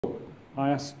I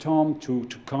asked Tom to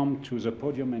come to the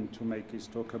podium and to make his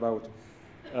talk about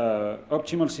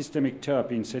optimal systemic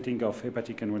therapy in setting of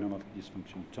hepatic and renal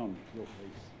dysfunction. Tom, your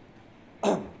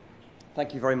place.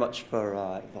 Thank you very much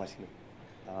for inviting me.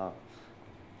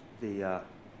 The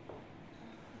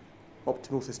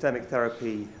optimal systemic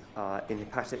therapy in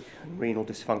hepatic and renal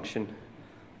dysfunction,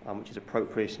 which is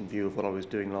appropriate in view of what I was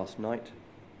doing last night.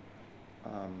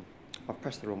 I've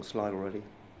pressed the wrong slide already.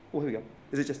 Oh, here we go.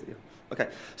 Is it just... Okay.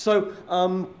 So,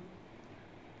 I'm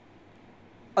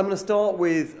going to start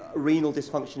with renal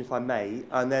dysfunction, if I may,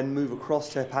 and then move across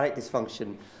to hepatic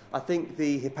dysfunction. I think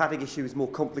the hepatic issue is more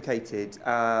complicated.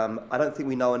 I don't think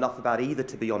we know enough about either,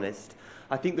 to be honest.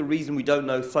 I think the reason we don't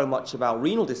know so much about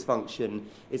renal dysfunction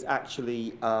is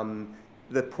actually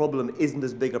the problem isn't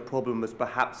as big a problem as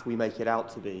perhaps we make it out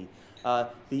to be.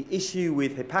 The issue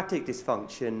with hepatic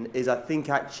dysfunction is I think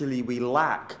actually we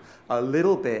lack a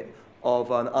little bit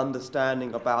of an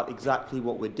understanding about exactly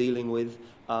what we're dealing with.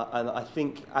 And I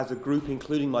think as a group,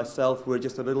 including myself, we're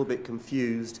just a little bit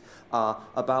confused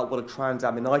about what a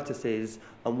transaminitis is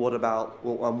and what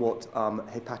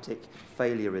hepatic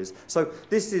failure is. So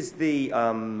this is the,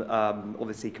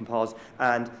 obviously, COMPARES,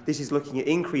 and this is looking at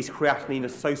increased creatinine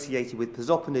associated with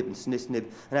pazopanib and sunitinib,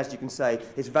 and as you can say,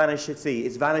 it's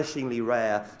vanishingly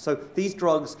rare. So these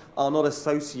drugs are not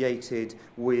associated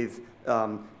with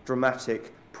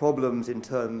dramatic problems in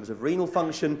terms of renal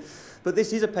function. But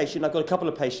this is a patient, I've got a couple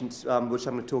of patients which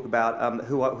I'm going to talk about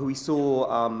who we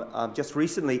saw just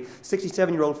recently.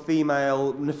 67-year-old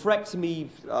female, nephrectomy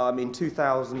in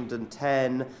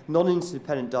 2010,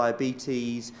 non-insulin-dependent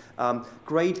diabetes,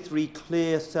 grade 3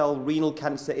 clear cell renal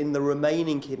cancer in the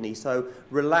remaining kidney, so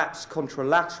relapsed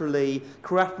contralaterally,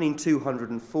 creatinine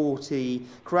 240,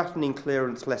 creatinine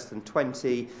clearance less than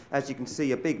 20. As you can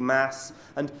see, a big mass.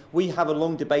 And we have a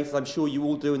long debate, as I'm sure you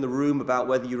all do in the room, about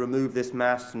whether you remove this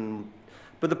mass.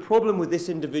 But the problem with this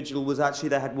individual was actually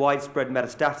they had widespread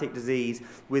metastatic disease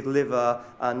with liver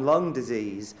and lung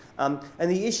disease. And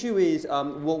the issue is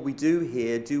what we do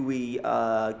here. Do we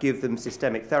give them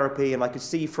systemic therapy? And I could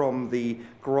see from the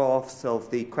graphs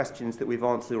of the questions that we've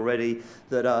answered already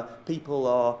that people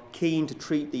are keen to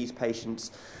treat these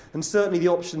patients. And certainly the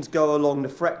options go along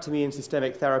nephrectomy and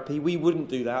systemic therapy. We wouldn't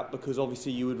do that because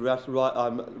obviously you would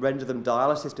render them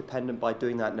dialysis dependent by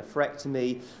doing that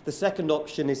nephrectomy. The second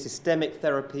option is systemic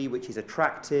therapy, which is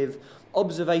attractive.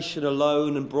 Observation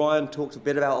alone, and Brian talked a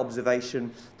bit about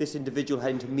observation. This individual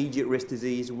had intermediate risk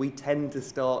disease, and we tend to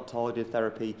start targeted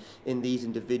therapy in these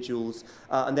individuals.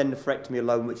 And then nephrectomy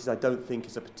alone, which I don't think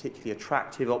is a particularly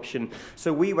attractive option.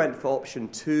 So we went for option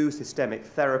 2, systemic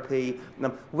therapy.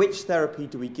 Now, which therapy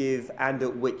do we give and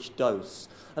at which dose?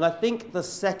 And I think the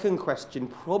second question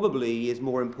probably is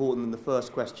more important than the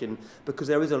first question because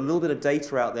there is a little bit of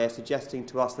data out there suggesting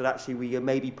to us that actually we are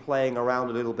maybe playing around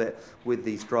a little bit with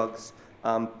these drugs.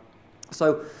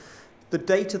 So the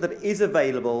data that is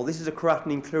available, this is a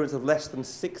creatinine clearance of less than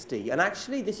 60. And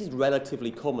actually this is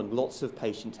relatively common. Lots of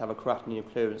patients have a creatinine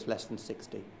clearance less than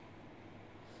 60.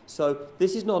 So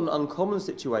this is not an uncommon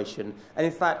situation. And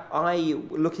in fact,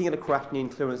 looking at a creatinine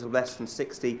clearance of less than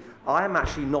 60, I am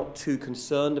actually not too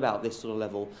concerned about this sort of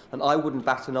level. And I wouldn't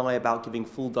bat an eye about giving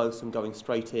full dose and going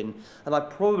straight in. And I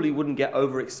probably wouldn't get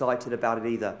overexcited about it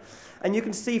either. And you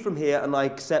can see from here, and I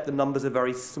accept the numbers are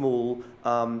very small,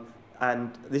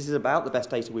 and this is about the best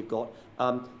data we've got.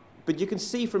 But you can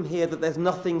see from here that there's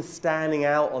nothing standing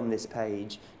out on this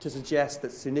page to suggest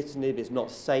that sunitinib is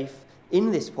not safe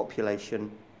in this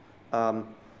population.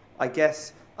 I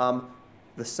guess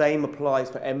the same applies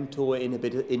for mTOR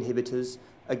inhibitors.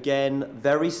 Again,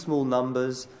 very small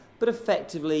numbers, but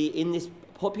effectively in this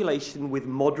population with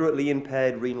moderately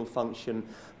impaired renal function,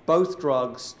 both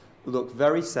drugs look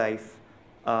very safe.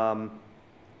 The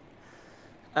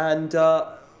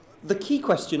key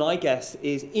question, I guess,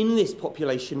 is in this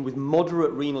population with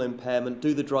moderate renal impairment,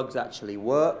 do the drugs actually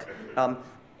work?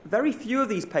 Very few of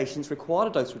these patients require a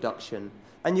dose reduction.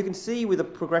 And you can see with a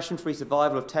progression-free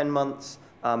survival of 10 months,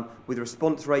 with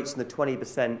response rates in the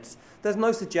 20%, there's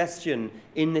no suggestion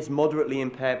in this moderately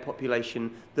impaired population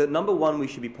that, number one, we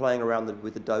should be playing around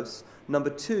with the dose.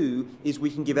 Number two is we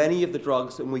can give any of the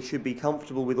drugs and we should be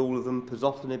comfortable with all of them,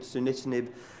 pazopanib, sunitinib,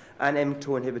 and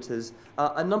mTOR inhibitors.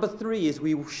 And number three is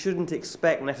we shouldn't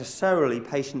expect necessarily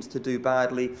patients to do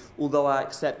badly, although I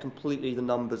accept completely the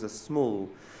numbers are small.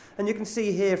 And you can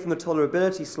see here from the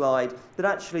tolerability slide that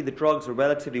actually the drugs are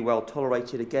relatively well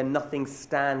tolerated. Again, nothing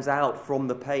stands out from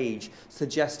the page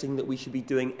suggesting that we should be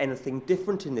doing anything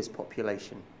different in this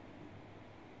population.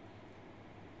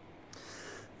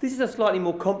 This is a slightly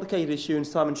more complicated issue, and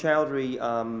Simon Chowdhury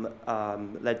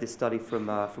led this study from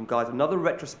Guide. Another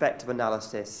retrospective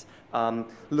analysis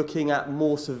looking at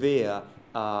more severe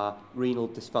renal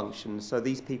dysfunction. So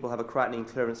these people have a creatinine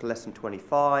clearance less than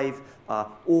 25,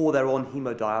 or they're on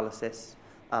hemodialysis.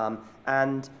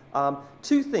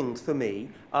 Two things for me.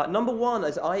 Number one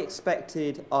is I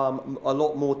expected a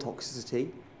lot more toxicity.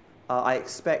 I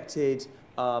expected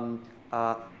a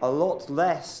lot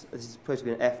less, this is supposed to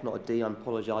be an F, not a D, I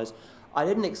apologise. I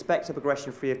didn't expect a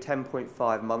progression-free of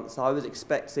 10.5 months. I was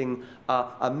expecting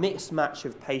a mixed match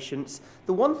of patients.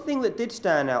 The one thing that did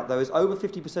stand out, though, is over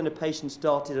 50% of patients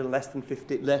started at less than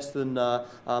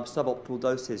suboptimal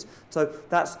doses. So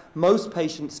that's most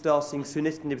patients starting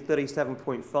sunitinib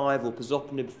 37.5 or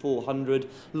pazopanib 400.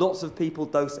 Lots of people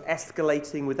dose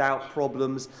escalating without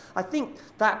problems. I think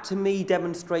that, to me,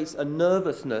 demonstrates a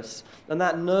nervousness, and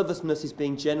that nervousness is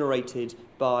being generated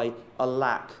by a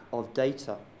lack of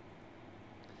data.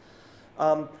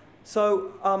 I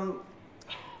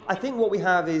think what we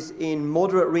have is in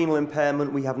moderate renal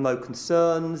impairment, we have no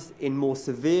concerns. In more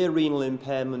severe renal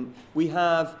impairment, we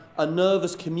have a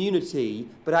nervous community,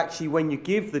 but actually when you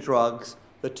give the drugs,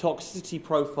 the toxicity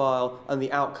profile and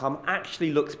the outcome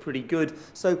actually looks pretty good.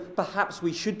 So perhaps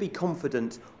we should be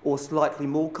confident or slightly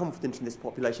more confident in this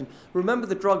population. Remember,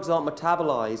 the drugs aren't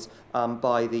metabolized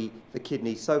by the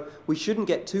kidney, so we shouldn't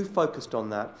get too focused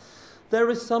on that. There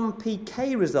is some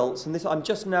PK results, and this I'm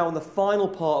just now on the final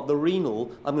part of the renal.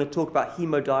 I'm going to talk about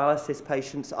hemodialysis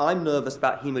patients. I'm nervous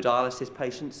about hemodialysis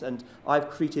patients, and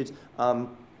I've treated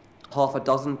half a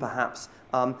dozen perhaps.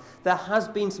 There has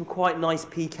been some quite nice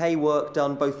PK work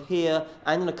done both here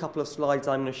and in a couple of slides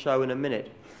I'm going to show in a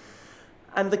minute.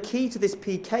 And the key to this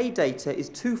PK data is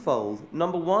twofold.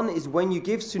 Number one is when you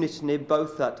give sunitinib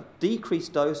both at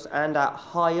decreased dose and at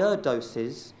higher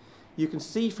doses, you can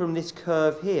see from this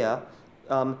curve here,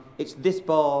 it's this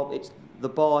bar, it's the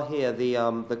bar here, the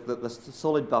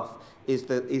solid buff is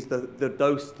the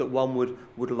dose that one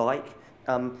would like.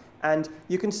 And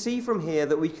you can see from here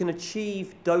that we can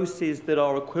achieve doses that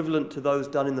are equivalent to those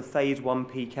done in the phase 1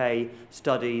 PK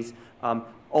studies on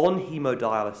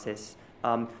hemodialysis.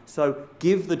 So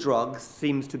give the drugs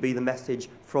seems to be the message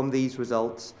from these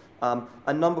results.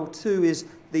 And number two is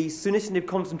the sunitinib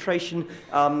concentration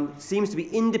seems to be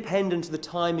independent of the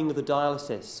timing of the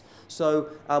dialysis. So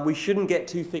we shouldn't get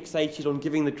too fixated on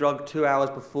giving the drug 2 hours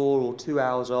before or 2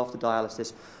 hours after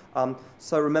dialysis.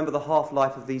 So remember, the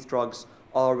half-life of these drugs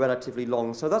are relatively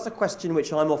long. So that's a question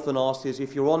which I'm often asked is,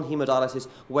 if you're on hemodialysis,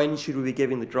 when should we be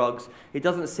giving the drugs? It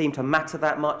doesn't seem to matter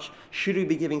that much. Should we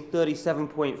be giving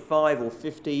 37.5 or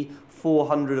 50,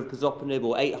 400 of pazopanib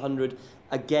or 800?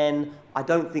 Again, I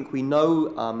don't think we know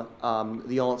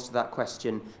the answer to that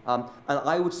question. And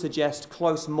I would suggest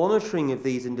close monitoring of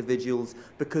these individuals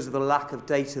because of the lack of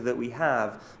data that we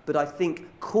have. But I think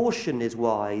caution is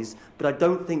wise, but I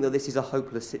don't think that this is a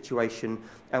hopeless situation,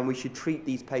 and we should treat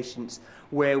these patients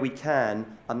where we can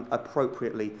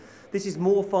appropriately. This is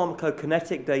more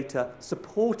pharmacokinetic data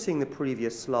supporting the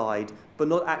previous slide, but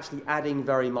not actually adding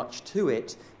very much to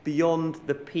it beyond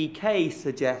the PK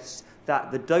suggests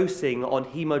that the dosing on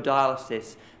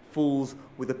hemodialysis falls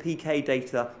with the PK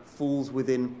data falls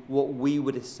within what we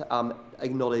would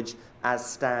acknowledge as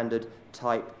standard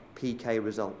type PK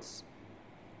results.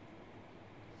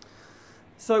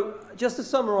 So just to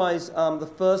summarize the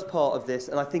first part of this,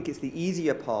 and I think it's the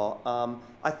easier part,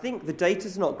 I think the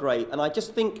data's not great, and I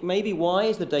just think maybe why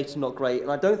is the data not great?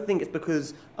 And I don't think it's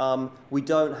because we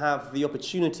don't have the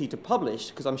opportunity to publish,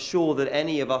 because I'm sure that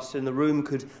any of us in the room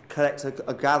could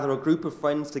gather a group of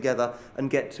friends together and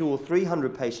get 200 or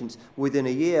 300 patients within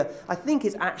a year. I think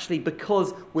it's actually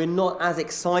because we're not as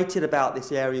excited about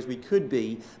this area as we could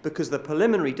be, because the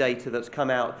preliminary data that's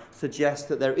come out suggests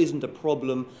that there isn't a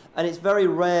problem, and it's very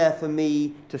rare for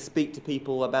me to speak to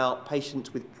people about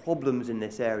patients with problems in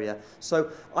this area. So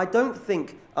I don't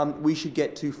think we should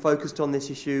get too focused on this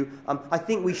issue. I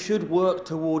think we should work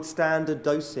towards standard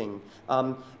dosing.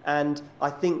 And I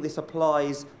think this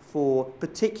applies for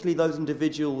particularly those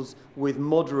individuals with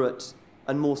moderate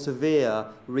and more severe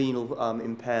renal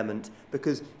impairment,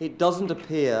 because it doesn't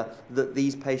appear that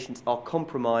these patients are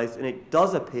compromised, and it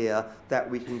does appear that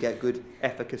we can get good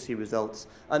efficacy results.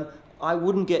 And I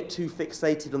wouldn't get too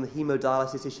fixated on the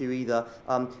hemodialysis issue either.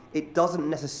 It doesn't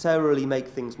necessarily make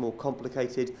things more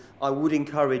complicated. I would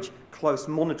encourage close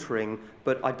monitoring,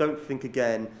 but I don't think,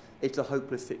 again, it's a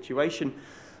hopeless situation.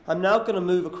 I'm now going to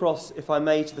move across, if I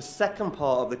may, to the second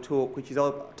part of the talk, which is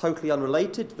totally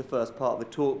unrelated to the first part of the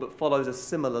talk, but follows a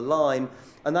similar line,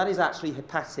 and that is actually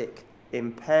hepatic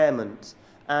impairment.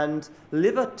 And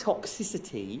liver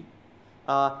toxicity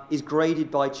is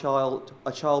graded by a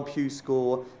Child-Pugh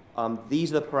score.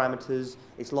 These are the parameters.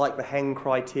 It's like the Henn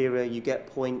criteria. You get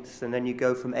points, and then you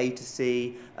go from A to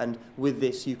C. And with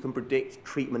this, you can predict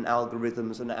treatment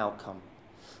algorithms and outcome.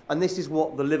 And this is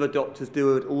what the liver doctors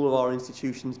do at all of our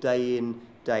institutions day in,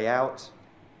 day out.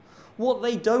 What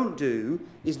they don't do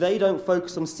is they don't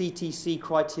focus on CTC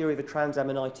criteria for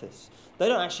transaminitis. They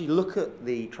don't actually look at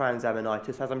the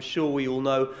transaminitis. As I'm sure we all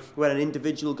know, when an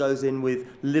individual goes in with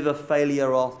liver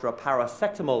failure after a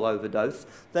paracetamol overdose,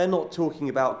 they're not talking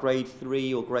about grade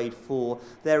 3 or grade 4.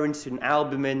 They're interested in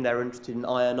albumin, they're interested in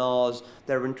INRs,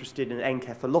 they're interested in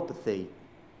encephalopathy.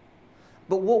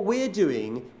 But what we're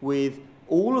doing with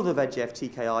all of the VEGF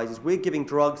TKIs is we're giving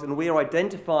drugs and we're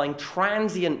identifying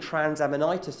transient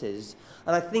transaminitises.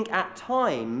 And I think at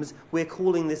times we're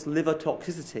calling this liver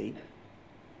toxicity.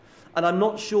 And I'm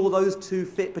not sure those two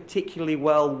fit particularly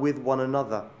well with one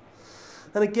another.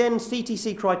 And again,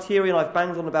 CTC criteria, and I've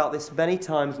banged on about this many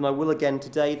times, and I will again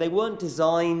today, they weren't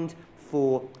designed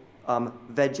for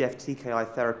VEGF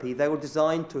TKI therapy. They were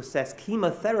designed to assess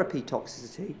chemotherapy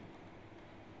toxicity.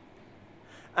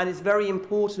 And it's very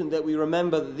important that we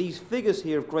remember that these figures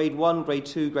here of grade 1, grade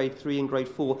 2, grade 3, and grade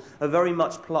 4 are very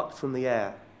much plucked from the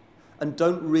air and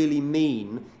don't really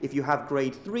mean if you have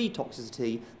grade 3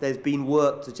 toxicity, there's been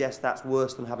work to suggest that's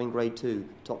worse than having grade 2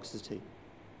 toxicity.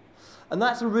 And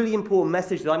that's a really important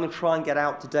message that I'm going to try and get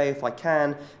out today if I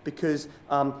can, because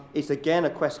it's again a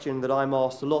question that I'm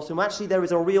asked a lot. And actually there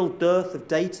is a real dearth of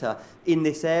data in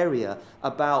this area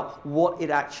about what it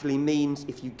actually means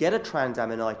if you get a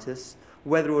transaminitis,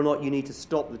 whether or not you need to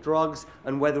stop the drugs,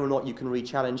 and whether or not you can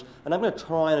re-challenge. And I'm going to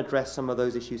try and address some of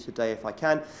those issues today if I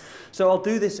can. So I'll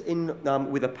do this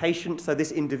with a patient. So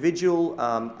this individual,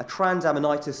 a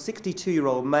transaminitis,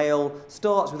 62-year-old male,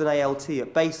 starts with an ALT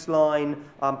at baseline,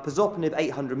 pazopanib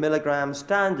 800 milligrams,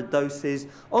 standard doses.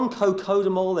 On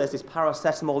cocodamol, there's this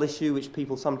paracetamol issue, which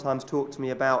people sometimes talk to me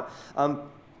about. And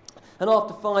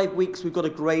after 5 weeks, we've got a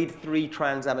grade 3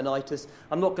 transaminitis.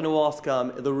 I'm not going to ask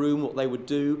the room what they would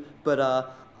do,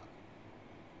 but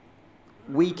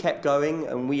we kept going,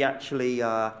 and we actually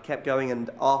kept going. And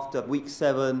after week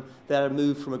 7, they had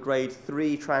moved from a grade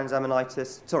 3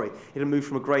 transaminitis. Sorry, it had moved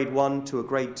from a grade 1 to a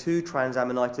grade 2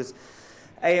 transaminitis.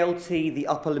 ALT, the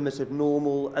upper limit of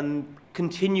normal, and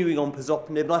continuing on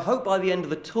pazopanib. And I hope by the end of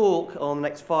the talk, on the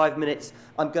next 5 minutes,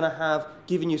 I'm going to have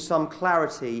given you some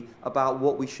clarity about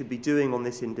what we should be doing on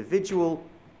this individual.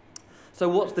 So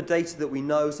what's the data that we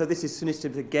know? So this is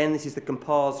sunitinib again. This is the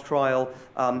COMPASS trial.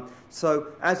 So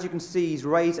as you can see, he's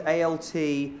raised ALT,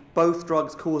 both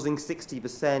drugs causing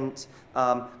 60%.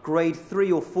 Grade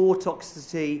 3 or 4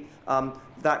 toxicity,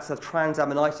 that's a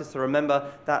transaminitis. So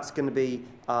remember, that's going to be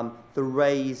the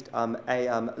raised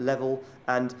level.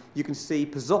 And you can see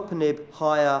pazopanib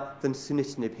higher than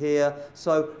sunitinib here.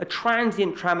 So a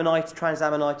transient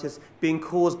transaminitis being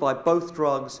caused by both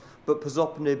drugs, but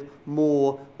pazopanib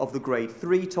more of the grade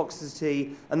 3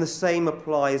 toxicity. And the same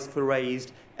applies for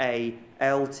raised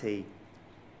ALT.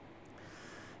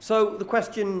 So the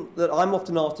question that I'm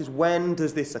often asked is, when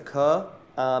does this occur?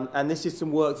 And this is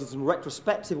some work, this is some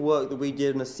retrospective work that we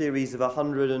did in a series of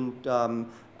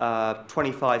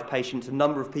 125 patients, a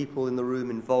number of people in the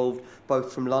room involved,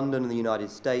 both from London and the United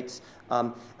States.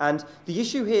 And the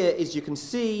issue here is you can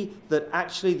see that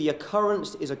actually the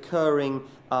occurrence is occurring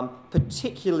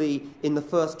particularly in the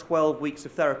first 12 weeks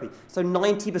of therapy. So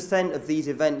 90% of these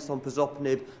events on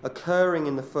pazopanib occurring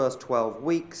in the first 12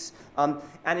 weeks. And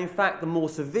in fact, the more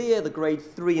severe, the grade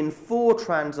 3 and 4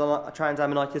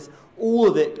 transaminitis, all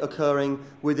of it occurring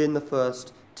within the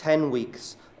first 10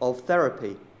 weeks of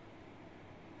therapy.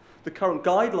 The current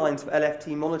guidelines for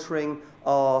LFT monitoring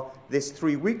are this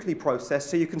 3-weekly process.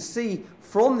 So you can see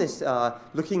from this,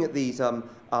 looking at these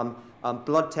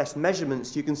blood test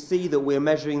measurements, you can see that we're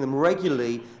measuring them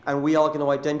regularly, and we are going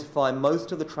to identify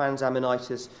most of the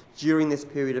transaminitis during this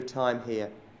period of time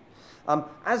here.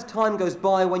 As time goes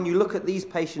by, when you look at these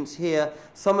patients here,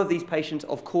 some of these patients,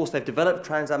 of course, they've developed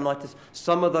transaminitis.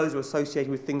 Some of those are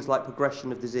associated with things like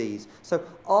progression of disease. So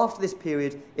after this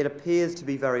period, it appears to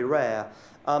be very rare.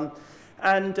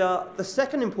 The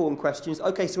second important question is,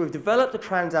 okay, so we've developed the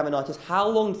transaminitis. How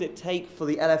long does it take for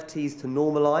the LFTs to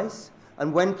normalize?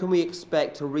 And when can we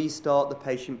expect to restart the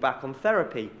patient back on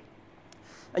therapy?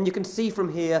 And you can see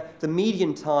from here, the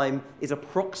median time is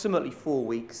approximately 4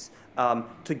 weeks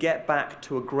to get back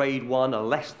to a grade 1, a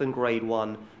less than grade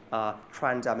 1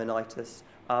 transaminitis.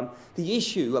 The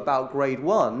issue about grade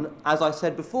 1, as I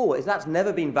said before, is that's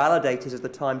never been validated as the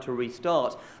time to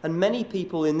restart. And many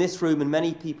people in this room and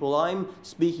many people I'm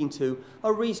speaking to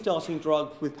are restarting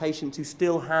drugs with patients who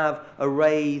still have a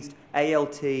raised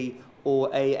ALT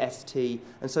or AST.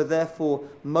 And so therefore,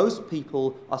 most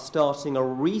people are starting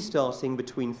or restarting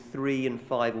between 3 and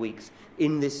 5 weeks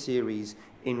in this series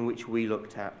in which we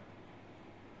looked at.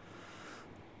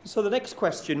 So the next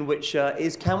question, which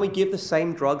is, can we give the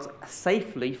same drugs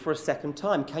safely for a second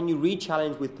time? Can you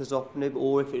re-challenge with pazopanib,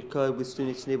 or if it occurred with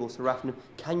sunitinib or sorafenib,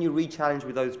 can you re-challenge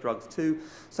with those drugs too?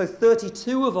 So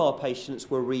 32 of our patients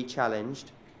were re-challenged,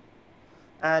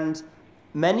 and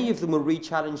many of them were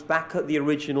re-challenged back at the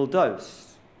original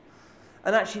dose.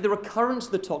 And actually, the recurrence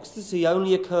of the toxicity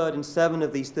only occurred in 7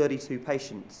 of these 32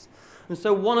 patients. And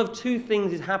so one of two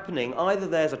things is happening. Either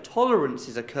there's a tolerance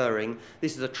is occurring,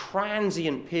 this is a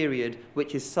transient period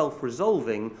which is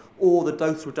self-resolving, or the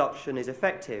dose reduction is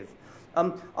effective.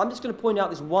 I'm just going to point out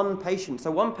this one patient. So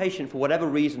one patient, for whatever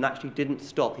reason, actually didn't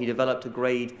stop. He developed a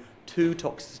grade 2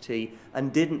 toxicity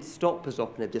and didn't stop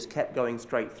pazopanib, just kept going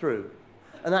straight through.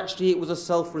 And actually it was a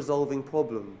self-resolving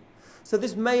problem. So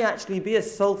this may actually be a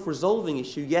self-resolving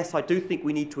issue. Yes, I do think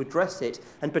we need to address it,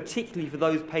 and particularly for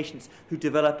those patients who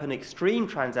develop an extreme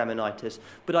transaminitis,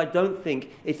 but I don't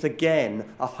think it's, again,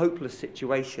 a hopeless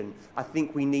situation. I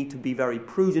think we need to be very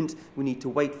prudent, we need to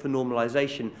wait for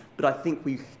normalization, but I think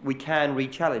we can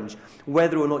re-challenge.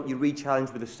 Whether or not you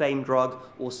re-challenge with the same drug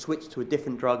or switch to a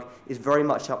different drug is very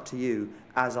much up to you,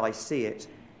 as I see it.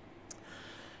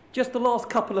 Just the last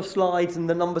couple of slides, and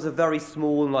the numbers are very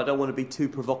small, and I don't want to be too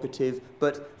provocative,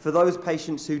 but for those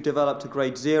patients who developed a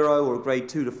grade 0 or a grade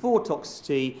 2 to 4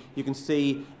 toxicity, you can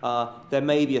see there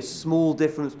may be a small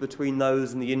difference between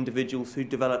those and the individuals who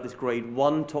developed this grade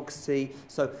 1 toxicity.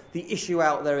 So the issue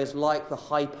out there is, like the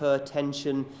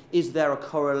hypertension, is there a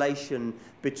correlation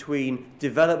between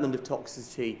development of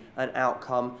toxicity and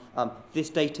outcome? This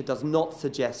data does not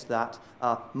suggest that.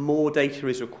 More data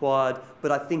is required,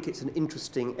 but I think it's an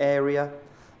interesting area.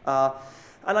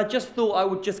 And I just thought I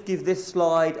would just give this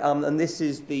slide, and this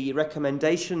is the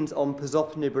recommendations on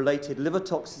pazopanib-related liver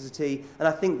toxicity, and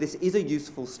I think this is a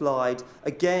useful slide.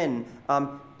 Again,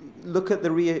 look at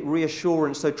the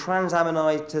reassurance. So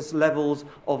transaminitis levels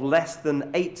of less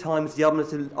than 8 times the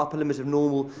upper limit of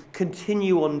normal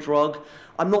continue on drug.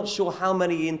 I'm not sure how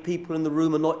many people in the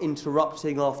room are not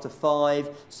interrupting after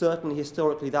 5. Certainly,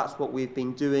 historically, that's what we've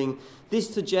been doing.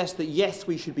 This suggests that, yes,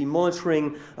 we should be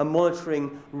monitoring and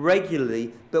monitoring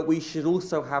regularly, but we should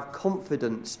also have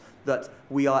confidence that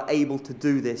we are able to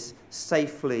do this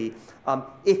safely.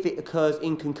 If it occurs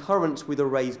in concurrence with a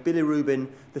raised bilirubin,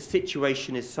 the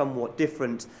situation is somewhat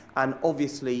different. And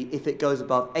obviously, if it goes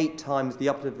above 8 times the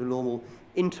upper limit of normal,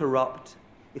 interrupt.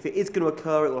 If it is going to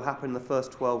occur, it will happen in the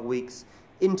first 12 weeks.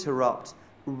 Interrupt,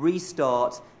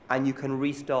 restart, and you can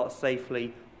restart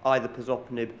safely either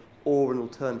pazopanib or an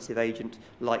alternative agent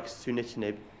like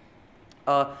sunitinib.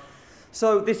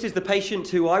 So this is the patient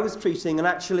who I was treating, and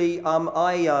actually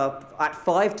at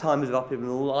 5 times of upper limit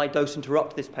of normal, I dose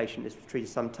interrupt this patient. This was treated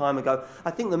some time ago.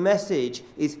 I think the message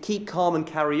is keep calm and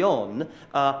carry on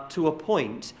to a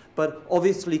point, but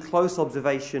obviously close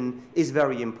observation is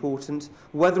very important.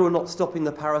 Whether or not stopping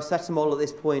the paracetamol at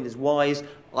this point is wise,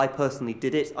 I personally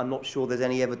did it. I'm not sure there's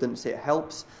any evidence it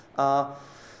helps.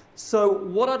 So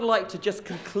what I'd like to just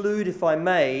conclude, if I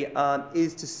may,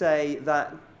 is to say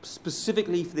that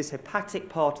specifically for this hepatic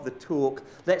part of the talk,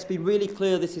 let's be really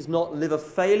clear, this is not liver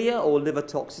failure or liver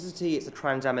toxicity, it's a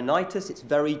transaminitis. It's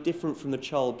very different from the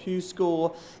Child-Pugh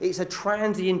score. It's a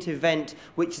transient event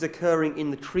which is occurring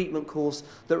in the treatment course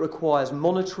that requires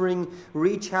monitoring.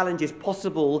 Re-challenge is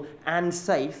possible and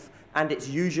safe, and it's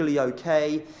usually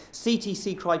okay.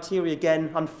 CTC criteria, again,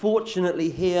 unfortunately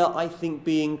here, I think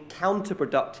being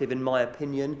counterproductive in my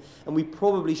opinion, and we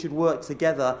probably should work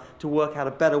together to work out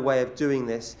a better way of doing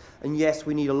this. And yes,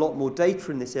 we need a lot more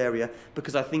data in this area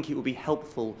because I think it will be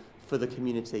helpful for the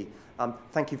community.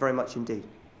 Thank you very much indeed.